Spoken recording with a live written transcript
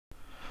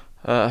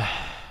Uh,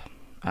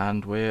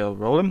 and we're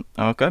rolling.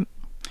 Okay.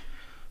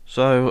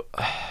 So,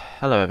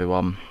 hello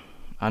everyone.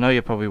 I know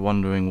you're probably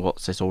wondering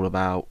what's this all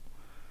about,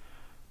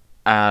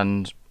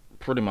 and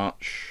pretty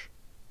much,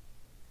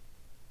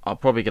 I'm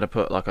probably gonna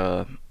put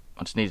I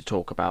just need to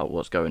talk about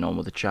what's going on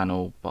with the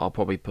channel, but I'll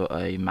probably put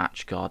a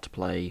match card to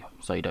play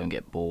so you don't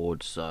get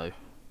bored. So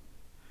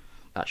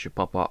that should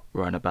pop up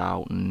right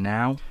about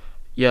now.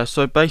 Yeah.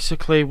 So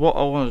basically, what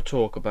I want to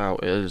talk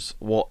about is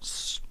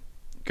what's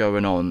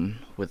going on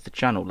with the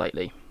channel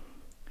lately.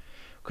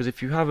 Because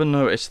if you haven't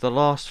noticed, the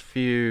last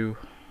few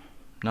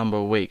number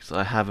of weeks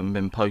I haven't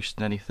been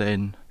posting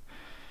anything.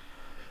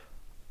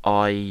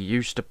 I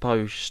used to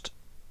post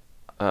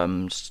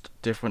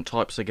different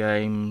types of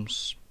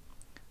games,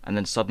 and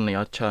then suddenly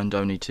I turned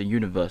only to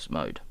universe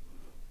mode,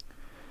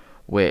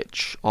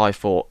 which I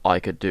thought I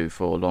could do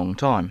for a long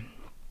time.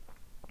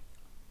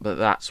 But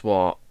that's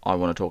what I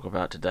want to talk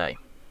about today.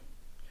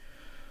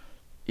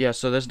 Yeah,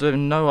 so there's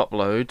been no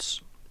uploads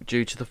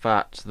due to the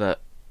fact that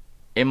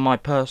in my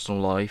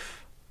personal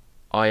life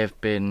I have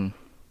been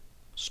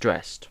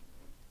stressed.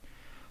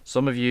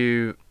 Some of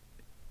you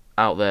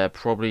out there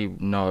probably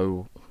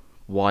know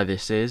why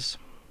this is,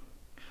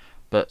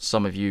 but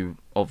some of you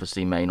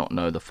obviously may not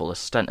know the full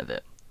extent of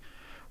it,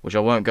 which I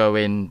won't go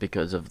in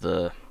because of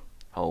the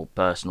whole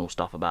personal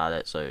stuff about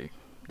it, so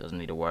doesn't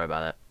need to worry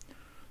about it.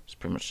 It's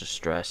pretty much just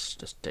stress,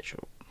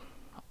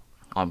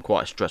 I'm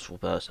quite a stressful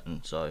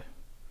person, so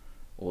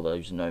all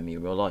those who know me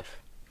in real life.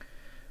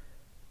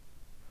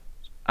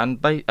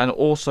 And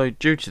also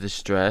due to this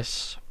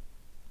stress,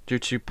 due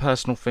to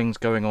personal things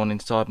going on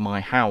inside my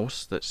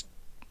house that's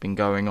been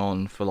going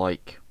on for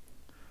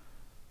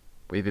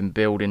we've been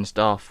building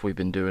stuff, we've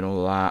been doing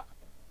all that,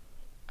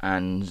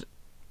 and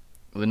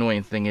the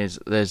annoying thing is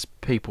there's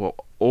people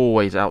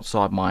always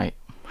outside my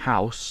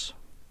house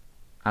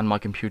and my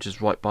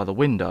computer's right by the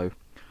window,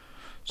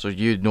 so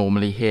you'd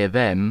normally hear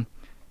them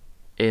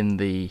in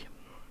the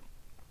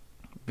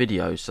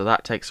videos, so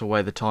that takes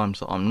away the times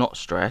that I'm not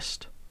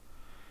stressed.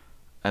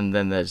 And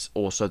then there's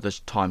also the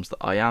times that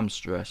I am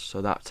stressed,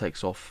 so that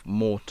takes off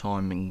more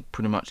time and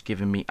pretty much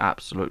giving me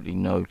absolutely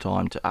no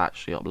time to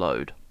actually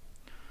upload.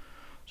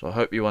 So I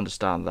hope you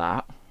understand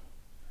that.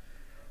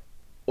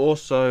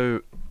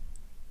 Also,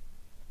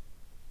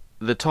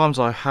 the times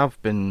I have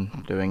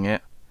been doing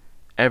it,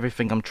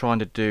 everything I'm trying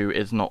to do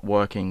is not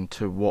working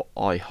to what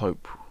I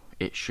hope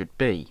it should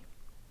be.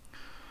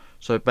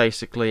 So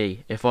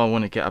basically, if I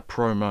want to get a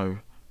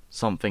promo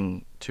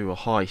something to a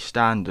high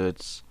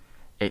standards,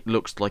 it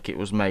looks like it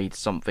was made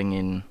something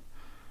in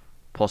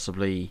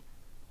possibly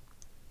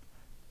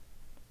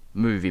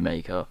Movie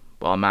Maker,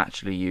 but I'm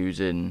actually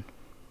using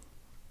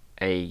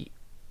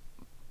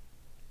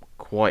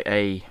quite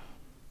a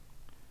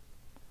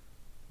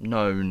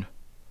known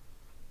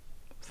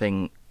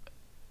thing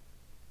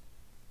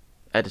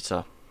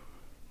editor.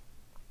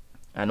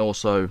 And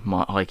also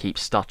I keep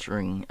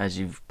stuttering, as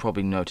you've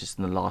probably noticed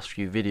in the last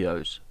few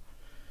videos.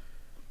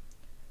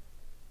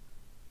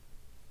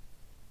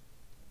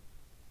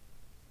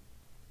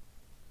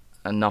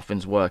 And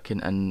nothing's working,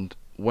 and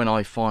when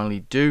I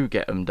finally do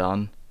get them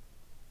done,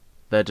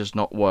 they're just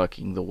not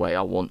working the way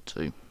I want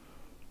to.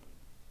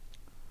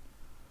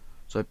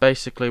 So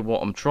basically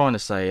what I'm trying to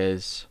say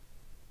is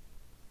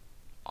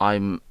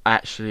I'm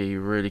actually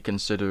really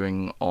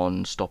considering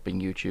on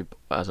stopping YouTube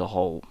as a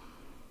whole.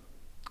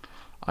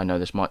 I know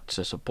this might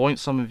disappoint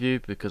some of you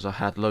because I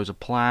had loads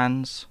of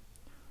plans,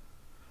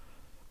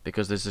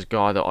 because there's this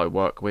guy that I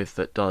work with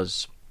that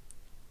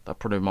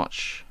pretty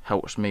much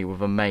helps me with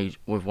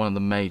one of the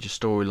major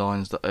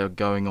storylines that are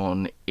going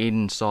on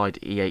inside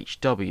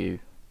EHW.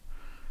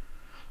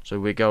 So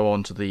we go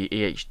on to the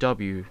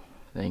EHW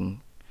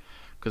thing,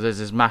 because there's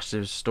this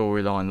massive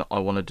storyline that I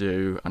want to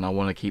do, and I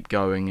want to keep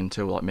going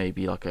until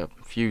maybe a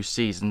few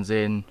seasons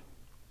in.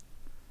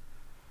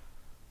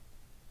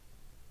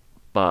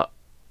 But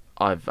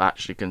I've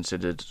actually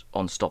considered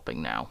on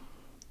stopping now.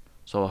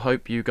 So I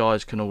hope you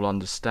guys can all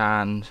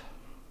understand.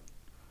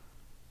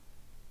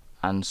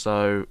 And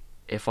so,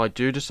 if I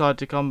do decide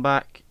to come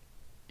back,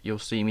 you'll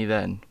see me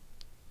then.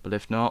 But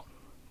if not,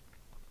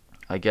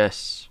 I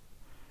guess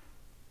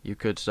you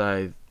could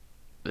say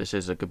this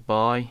is a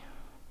goodbye.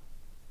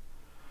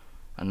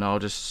 And I'll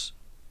just...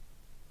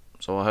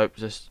 So I hope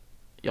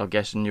I'm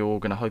guessing you're all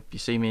going to hope you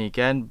see me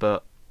again,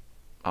 but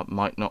I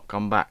might not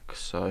come back,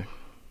 so...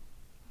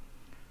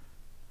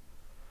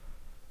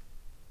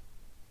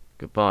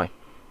 Goodbye.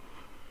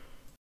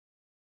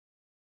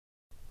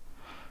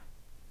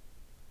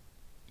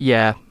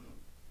 Yeah.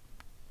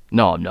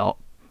 No, I'm not.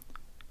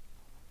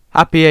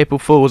 Happy April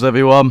Fools,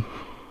 everyone.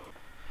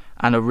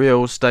 And a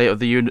real state of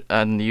the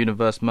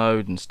universe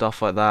mode and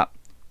stuff like that.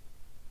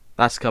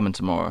 That's coming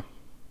tomorrow.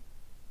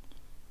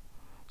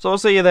 So I'll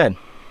see you then.